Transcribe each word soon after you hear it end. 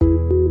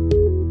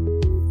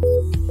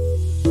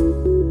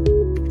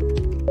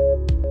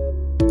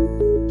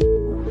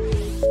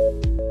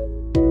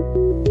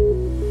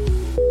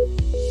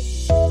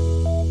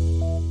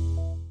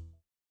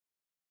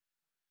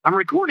I'm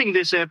recording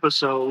this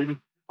episode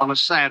on a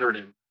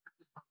Saturday.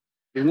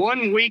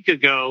 1 week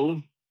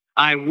ago,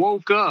 I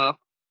woke up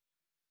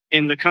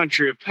in the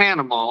country of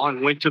Panama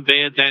and went to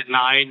bed that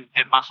night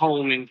at my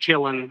home in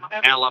Killen,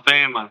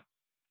 Alabama.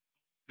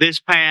 This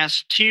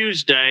past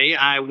Tuesday,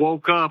 I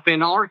woke up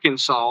in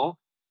Arkansas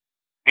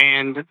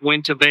and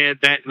went to bed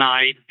that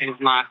night at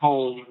my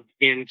home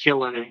in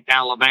Killen,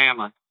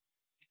 Alabama.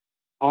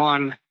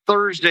 On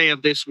Thursday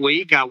of this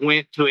week, I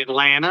went to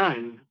Atlanta,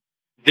 and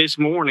this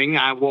morning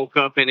I woke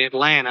up in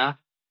Atlanta,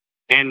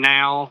 and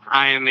now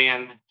I am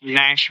in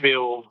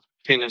Nashville,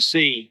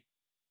 Tennessee.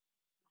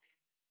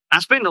 I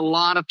spend a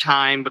lot of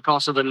time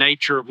because of the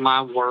nature of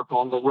my work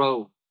on the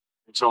road.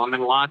 So I'm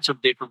in lots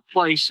of different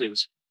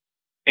places.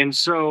 And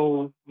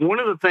so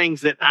one of the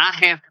things that I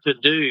have to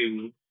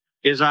do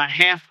is I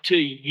have to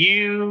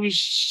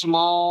use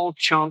small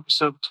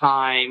chunks of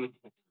time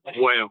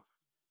well.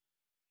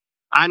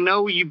 I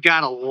know you've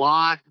got a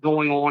lot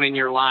going on in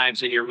your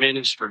lives and your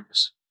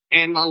ministries.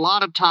 And a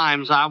lot of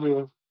times I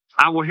will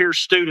hear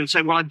students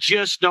say, well, I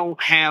just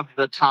don't have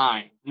the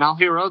time. And I'll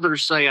hear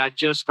others say, I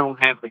just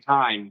don't have the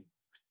time.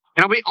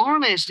 And I'll be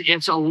honest,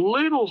 it's a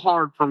little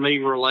hard for me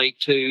to relate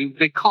to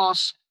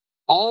because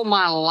all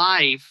my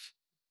life,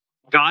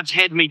 God's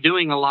had me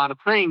doing a lot of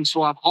things.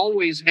 So I've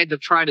always had to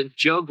try to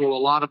juggle a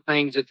lot of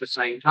things at the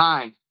same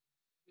time.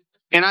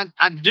 And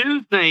I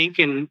do think,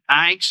 and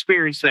I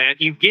experience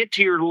that, you get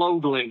to your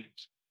load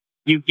limit.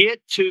 You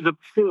get to the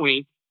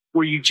point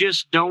where you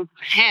just don't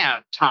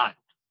have time.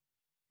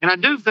 And I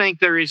do think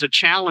there is a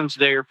challenge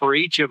there for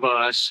each of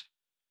us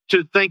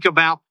to think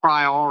about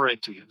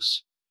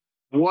priorities.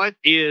 What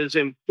is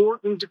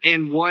important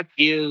and what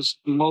is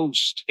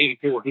most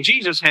important.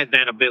 Jesus had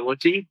that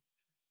ability.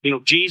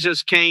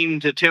 Jesus came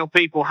to tell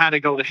people how to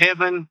go to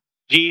heaven.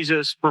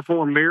 Jesus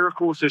performed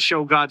miracles to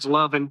show God's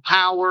love and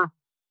power.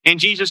 And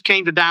Jesus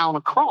came to die on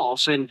a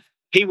cross, and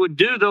he would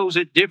do those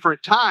at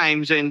different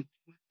times. And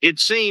it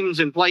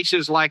seems in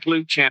places like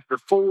Luke chapter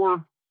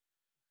 4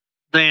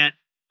 that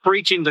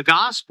preaching the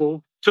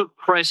gospel took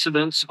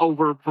precedence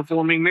over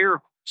performing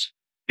miracles.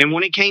 And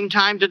when it came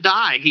time to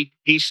die,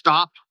 he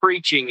stopped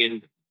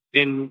preaching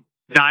and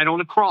died on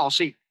the cross.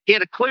 He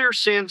had a clear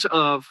sense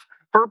of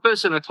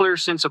purpose and a clear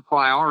sense of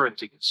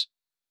priorities.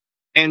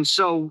 And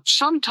so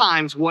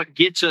sometimes what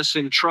gets us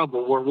in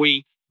trouble where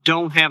we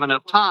don't have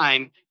enough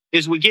time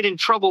is we get in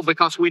trouble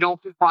because we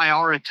don't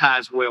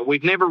prioritize well.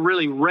 We've never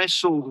really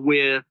wrestled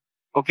with,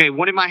 okay,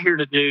 what am I here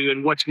to do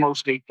and what's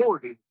most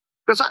important?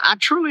 Because I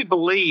truly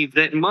believe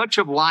that much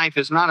of life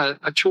is not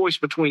a choice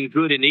between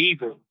good and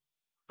evil,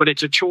 but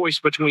it's a choice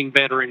between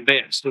better and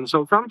best. And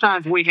so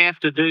sometimes we have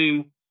to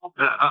do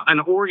an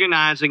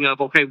organizing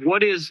of, okay,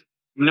 what is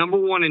number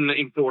one in the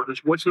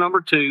importance? What's number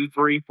 2,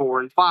 3, 4,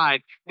 and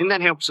 5? And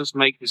that helps us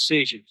make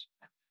decisions.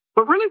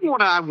 But really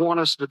what I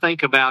want us to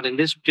think about in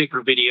this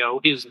particular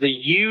video is the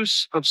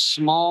use of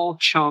small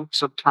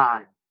chunks of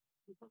time.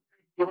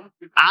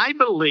 I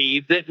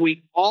believe that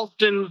we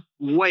often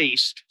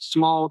waste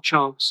small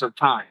chunks of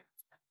time.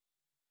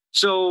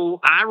 So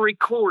I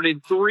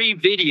recorded 3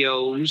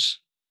 videos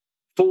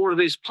for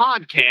this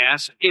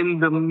podcast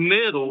in the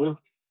middle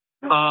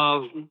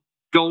of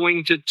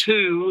going to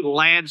 2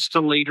 Lads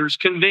to Leaders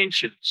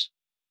conventions.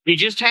 You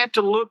just have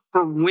to look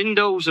for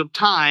windows of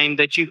time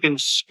that you can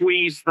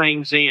squeeze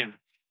things in.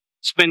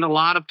 Spend a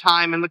lot of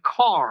time in the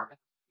car.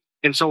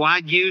 And so I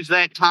use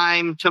that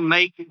time to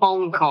make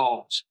phone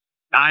calls.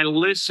 I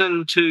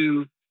listen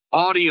to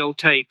audio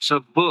tapes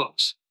of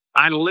books.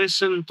 I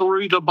listen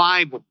through the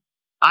Bible.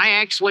 I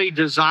actually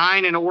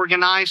design and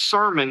organize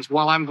sermons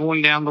while I'm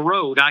going down the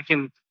road. I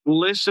can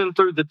listen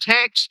through the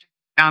text.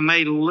 I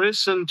may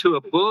listen to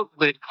a book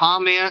that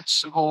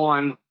comments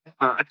on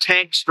a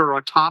text or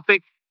a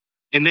topic.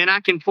 And then I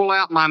can pull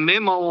out my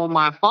memo on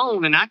my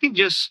phone and I can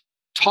just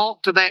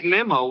talk to that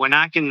memo and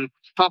I can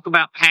talk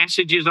about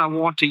passages I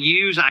want to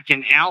use. I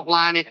can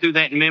outline it through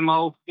that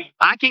memo.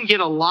 I can get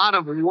a lot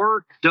of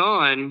work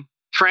done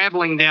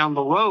traveling down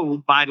the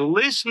road by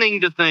listening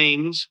to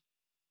things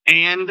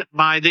and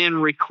by then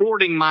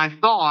recording my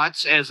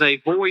thoughts as a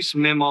voice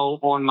memo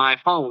on my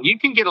phone. You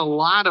can get a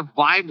lot of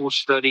Bible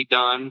study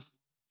done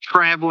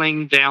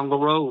traveling down the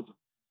road.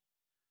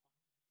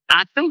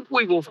 I think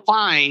we will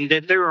find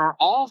that there are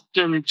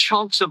often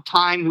chunks of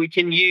time we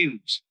can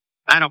use.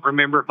 I don't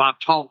remember if I've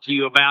talked to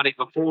you about it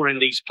before in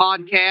these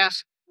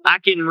podcasts. I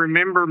can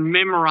remember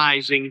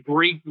memorizing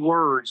Greek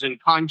words and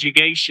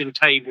conjugation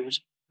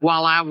tables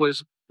while I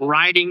was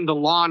riding the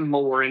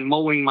lawnmower and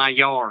mowing my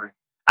yard.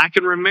 I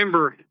can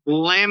remember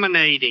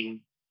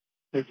laminating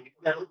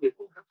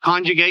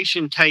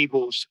conjugation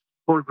tables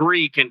for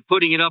Greek and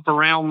putting it up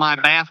around my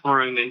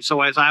bathroom. And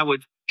so as I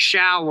would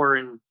shower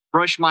and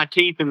brush my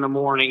teeth in the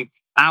morning,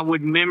 I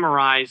would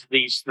memorize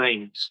these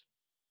things.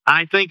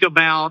 I think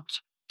about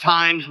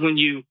times when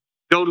you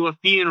go to a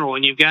funeral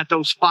and you've got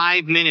those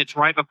 5 minutes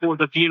right before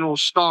the funeral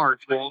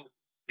starts. Well,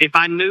 if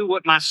I knew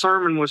what my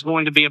sermon was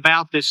going to be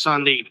about this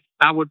Sunday,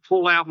 I would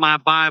pull out my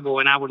Bible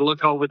and I would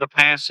look over the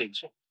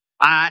passage.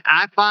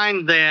 I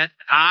find that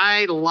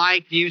I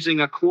like using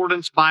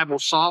Accordance Bible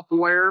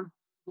software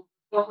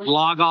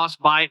Logos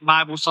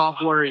Bible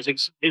software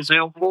is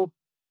helpful.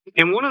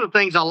 And one of the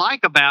things I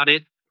like about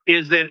it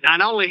is that I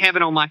not only have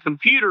it on my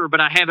computer, but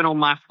I have it on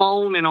my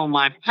phone and on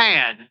my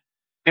pad.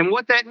 And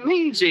what that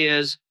means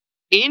is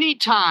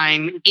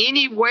anytime,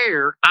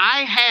 anywhere,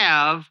 I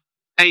have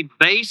a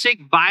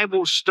basic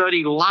Bible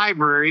study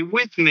library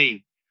with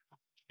me.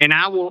 And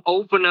I will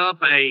open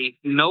up a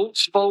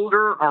notes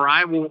folder or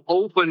I will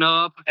open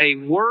up a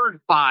Word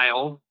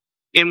file.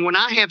 And when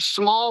I have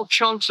small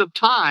chunks of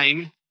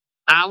time,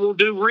 I will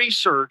do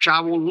research.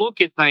 I will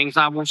look at things.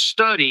 I will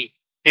study.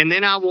 And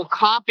then I will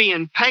copy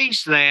and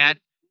paste that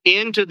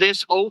into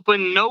this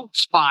open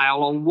notes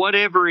file on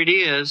whatever it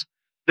is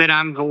that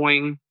I'm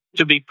going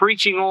to be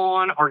preaching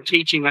on or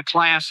teaching a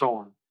class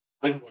on.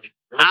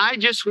 I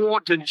just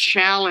want to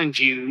challenge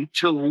you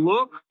to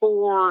look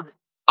for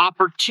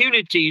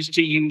opportunities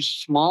to use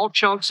small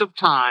chunks of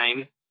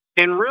time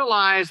and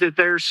realize that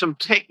there's some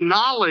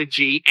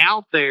technology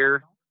out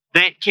there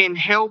that can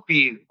help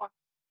you.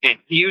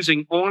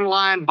 Using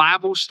online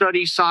Bible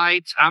study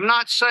sites. I'm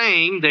not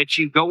saying that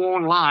you go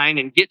online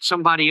and get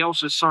somebody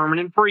else's sermon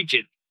and preach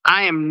it.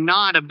 I am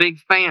not a big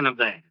fan of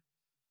that.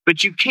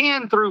 But you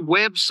can, through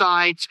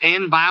websites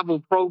and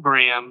Bible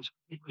programs,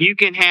 you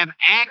can have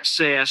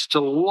access to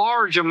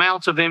large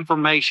amounts of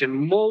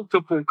information,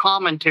 multiple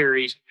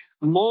commentaries,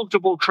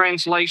 multiple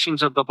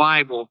translations of the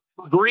Bible,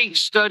 Greek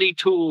study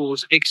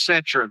tools,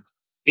 etc.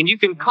 And you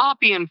can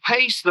copy and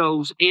paste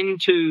those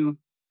into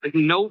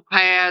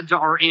notepads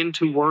or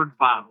into Word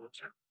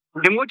files.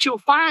 And what you'll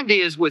find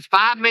is with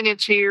 5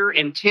 minutes here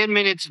and 10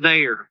 minutes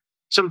there,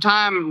 some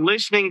time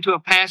listening to a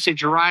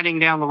passage, writing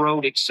down the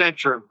road,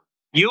 etc.,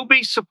 you'll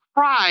be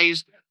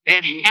surprised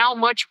at how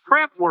much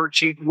prep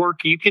work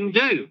you can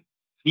do.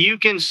 You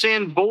can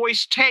send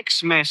voice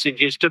text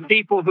messages to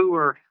people who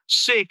are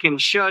sick and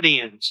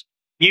shut-ins.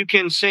 You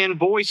can send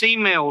voice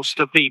emails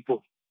to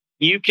people.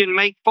 You can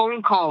make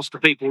phone calls to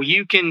people.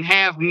 You can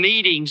have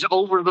meetings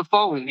over the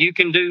phone. You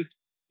can do,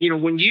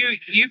 when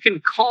you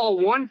can call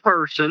one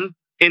person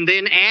and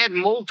then add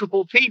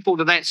multiple people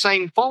to that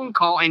same phone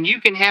call, and you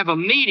can have a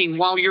meeting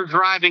while you're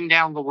driving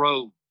down the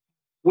road.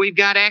 We've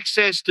got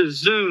access to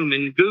Zoom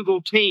and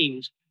Google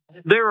Teams.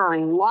 There are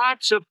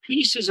lots of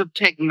pieces of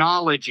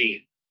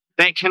technology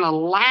that can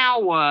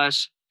allow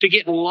us to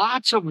get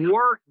lots of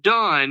work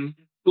done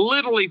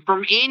literally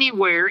from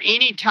anywhere,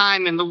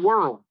 anytime in the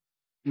world.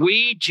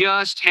 We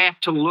just have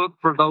to look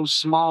for those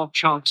small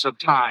chunks of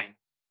time.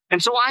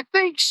 And so I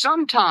think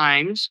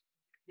sometimes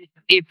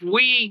if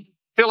we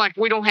feel like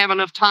we don't have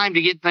enough time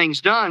to get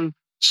things done,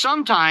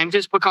 sometimes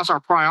it's because our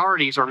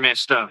priorities are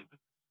messed up.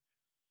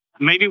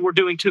 Maybe we're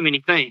doing too many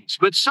things,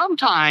 but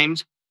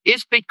sometimes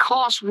it's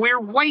because we're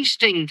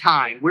wasting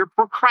time. We're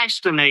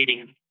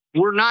procrastinating.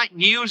 We're not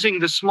using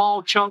the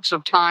small chunks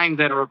of time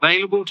that are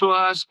available to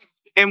us,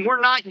 and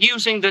we're not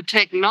using the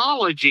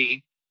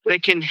technology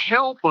that can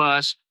help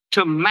us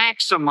to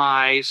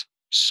maximize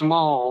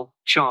small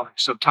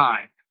chunks of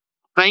time.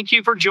 Thank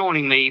you for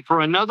joining me for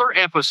another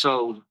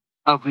episode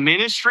of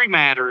Ministry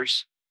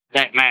Matters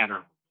That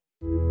Matter.